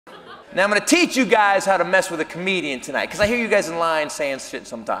Now I'm going to teach you guys how to mess with a comedian tonight, because I hear you guys in line saying shit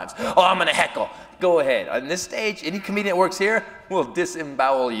sometimes. Oh, I'm going to heckle. Go ahead. On this stage, any comedian that works here will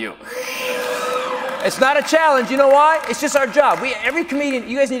disembowel you. It's not a challenge. You know why? It's just our job. Every comedian,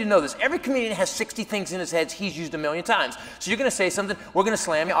 you guys need to know this. Every comedian has 60 things in his head he's used a million times. So you're going to say something, we're going to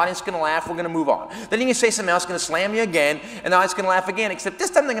slam you, audience is going to laugh, we're going to move on. Then you can say something else, going to slam you again, and the audience is going to laugh again, except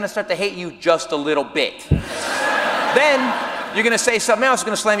this time they're going to start to hate you just a little bit. Then you're going to say something else,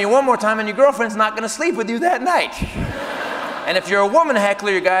 going to slam you one more time, and your girlfriend's not going to sleep with you that night. And if you're a woman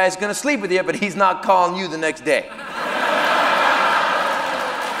heckler, your guy is going to sleep with you, but he's not calling you the next day.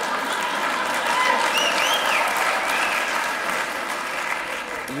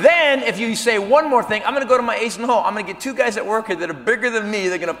 Then, if you say one more thing, I'm going to go to my ace in the hole. I'm going to get two guys at work here that are bigger than me.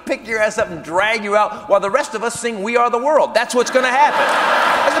 They're going to pick your ass up and drag you out while the rest of us sing We Are the World. That's what's going to happen.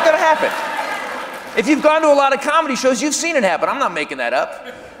 That's what's going to happen. If you've gone to a lot of comedy shows, you've seen it happen. I'm not making that up.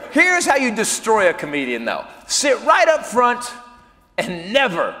 Here's how you destroy a comedian, though. Sit right up front and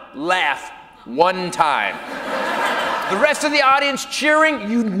never laugh one time. The rest of the audience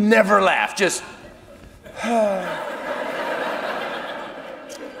cheering, you never laugh. Just...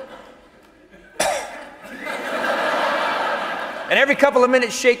 And every couple of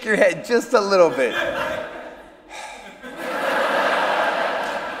minutes, shake your head just a little bit.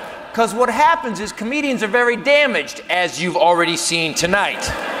 Because what happens is comedians are very damaged, as you've already seen tonight.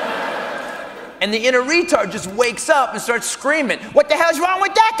 And the inner retard just wakes up and starts screaming, what the hell's wrong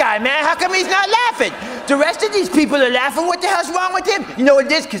with that guy, man? How come he's not laughing? The rest of these people are laughing. What the hell's wrong with him? You know what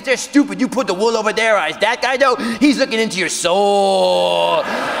it is? Because they're stupid. You put the wool over their eyes. That guy, though, he's looking into your soul.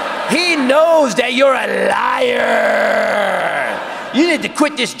 He knows that you're a liar. You need to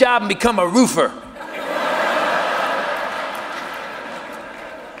quit this job and become a roofer.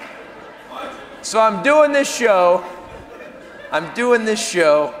 So I'm doing this show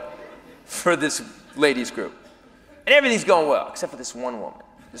for this ladies group. And everything's going well, except for this one woman.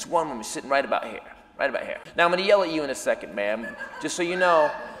 This one woman sitting right about here. Now I'm gonna yell at you in a second, ma'am. Just so you know,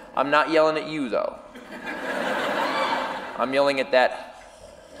 I'm not yelling at you, though. I'm yelling at that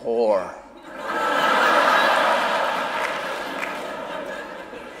whore.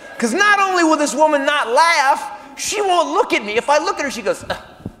 Because not only will this woman not laugh, she won't look at me. If I look at her, she goes,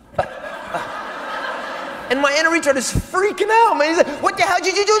 And my inner retard is freaking out, man. He's like, what the hell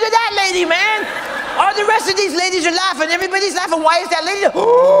did you do to that lady, man? All the rest of these ladies are laughing. Everybody's laughing. Why is that lady?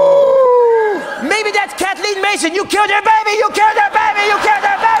 Ooh, maybe that's Kathleen Mason. You killed her baby. You killed her baby. You killed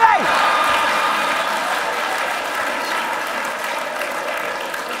her baby.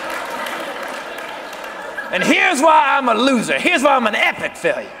 And here's why I'm a loser. Here's why I'm an epic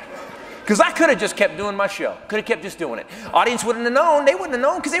failure. Because I could have just kept doing my show. Could have kept just doing it. Audience wouldn't have known. They wouldn't have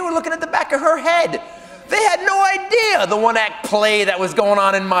known because they were looking at the back of her head. They had no idea the one-act play that was going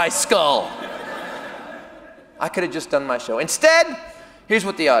on in my skull. I could have just done my show. Instead, here's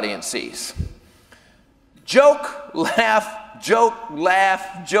what the audience sees. Joke, laugh, joke,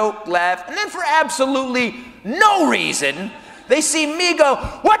 laugh, joke, laugh. And then for absolutely no reason, they see me go,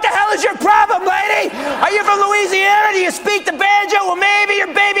 what the hell is your problem, lady? Are you from Louisiana? Do you speak the banjo? Well, maybe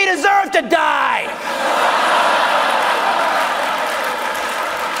your baby deserves to die.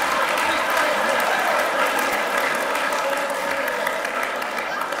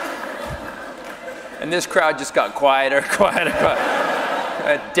 And this crowd just got quieter, quieter,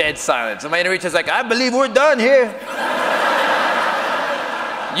 quieter. Dead silence. And my inner reacher's like, I believe we're done here.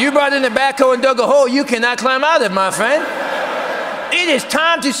 You brought in the backhoe and dug a hole you cannot climb out of, my friend. It is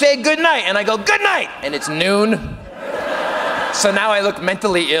time to say good night. And I go, good night. And it's noon. So now I look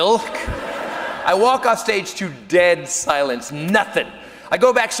mentally ill. I walk off stage to dead silence, nothing. I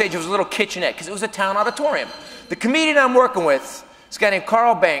go backstage, it was a little kitchenette, because it was a town auditorium. The comedian I'm working with, this guy named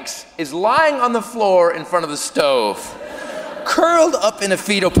Carl Banks, is lying on the floor in front of the stove, curled up in a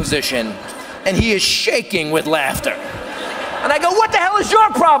fetal position, and he is shaking with laughter. And I go, what the hell is your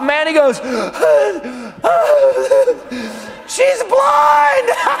problem, man? He goes, she's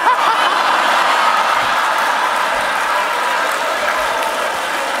blind!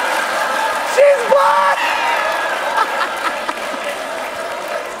 She's blind!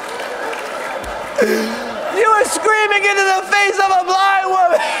 You were screaming into the face of a blind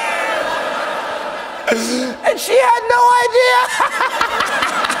woman! And she had no idea!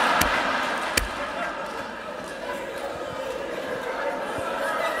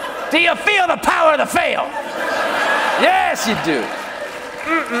 Do you feel the power of the fail? Yes, you do.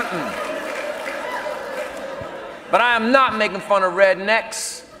 But I am not making fun of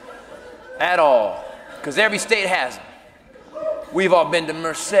rednecks at all, because every state has them. We've all been to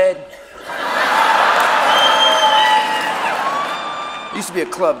Merced. You Used to be a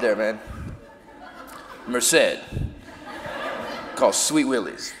club there, man. Merced. Called Sweet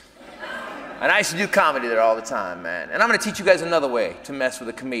Willie's. And I used to do comedy there all the time, man. And I'm going to teach you guys another way to mess with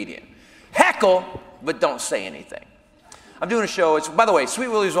a comedian. Heckle, but don't say anything. I'm doing a show. By the way, Sweet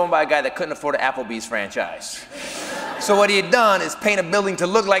Willie's was owned by a guy that couldn't afford an Applebee's franchise. So what he had done is paint a building to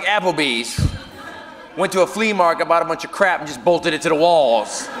look like Applebee's. Went to a flea market, bought a bunch of crap, and just bolted it to the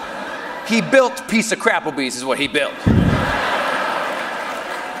walls. He built a piece of Crapplebee's is what he built.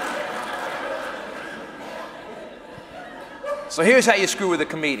 So here's how you screw with a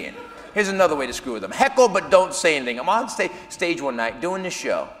comedian. Here's another way to screw with them. Heckle, but don't say anything. I'm on stage one night doing this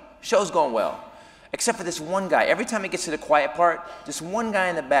show. Show's going well. Except for this one guy. Every time he gets to the quiet part, this one guy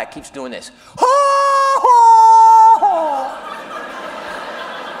in the back keeps doing this.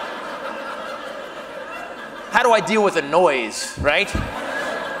 How do I deal with the noise, right?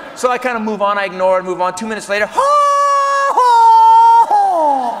 So I kind of move on, I ignore it, move on. 2 minutes later,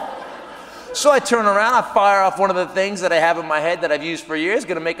 so I turn around, I fire off one of the things that I have in my head that I've used for years,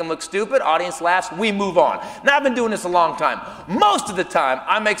 gonna make them look stupid, audience laughs, we move on. Now I've been doing this a long time. Most of the time,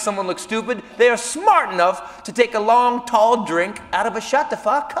 I make someone look stupid, they are smart enough to take a long, tall drink out of a shot de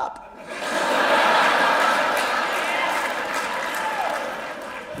fuck cup.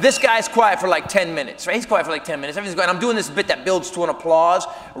 This guy's quiet for like 10 minutes, right? He's quiet for like 10 minutes. Everything's going. I'm doing this bit that builds to an applause.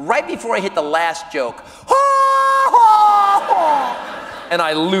 Right before I hit the last joke, and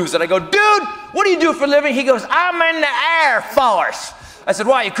I lose it. I go, dude, what do you do for a living? He goes, I'm in the Air Force. I said,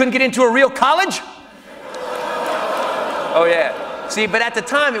 why, you couldn't get into a real college? Oh, yeah. See, but at the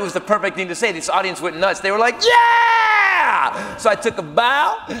time, it was the perfect thing to say. This audience went nuts. They were like, yeah! So I took a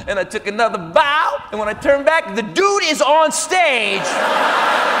bow, and I took another bow, and when I turned back, the dude is on stage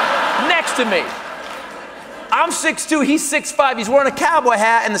next to me. I'm 6'2", he's 6'5", he's wearing a cowboy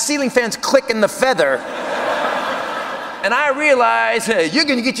hat, and the ceiling fan's clicking the feather. And I realize, hey, you're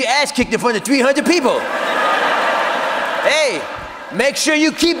gonna get your ass kicked in front of 300 people. Hey, make sure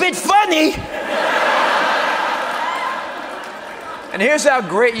you keep it funny. And here's how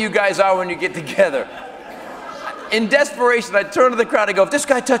great you guys are when you get together. In desperation, I turn to the crowd, I go, if this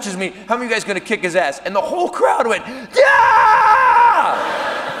guy touches me, how many of you guys gonna kick his ass? And the whole crowd went, yeah!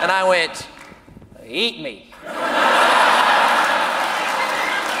 And I went, eat me.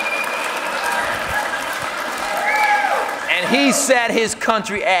 And he sat his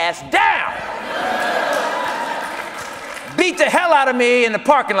country ass down. Beat the hell out of me in the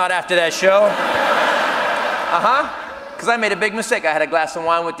parking lot after that show. Because I made a big mistake. I had a glass of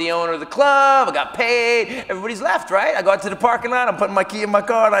wine with the owner of the club. I got paid. Everybody's left, right? I go out to the parking lot. I'm putting my key in my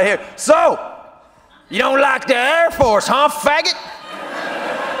car, and I hear, so, you don't like the Air Force, huh, faggot?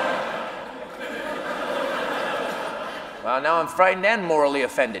 Well, now I'm frightened and morally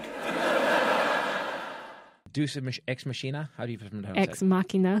offended. Deus ex machina? How do you pronounce it? Ex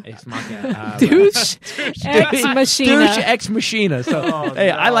machina. Ex machina. Douche ex machina. Douche ex machina. So, hey,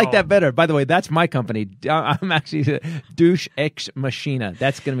 I like that better. By the way, that's my company. I'm actually Douche ex machina.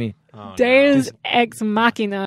 That's going to be... Deus ex machina.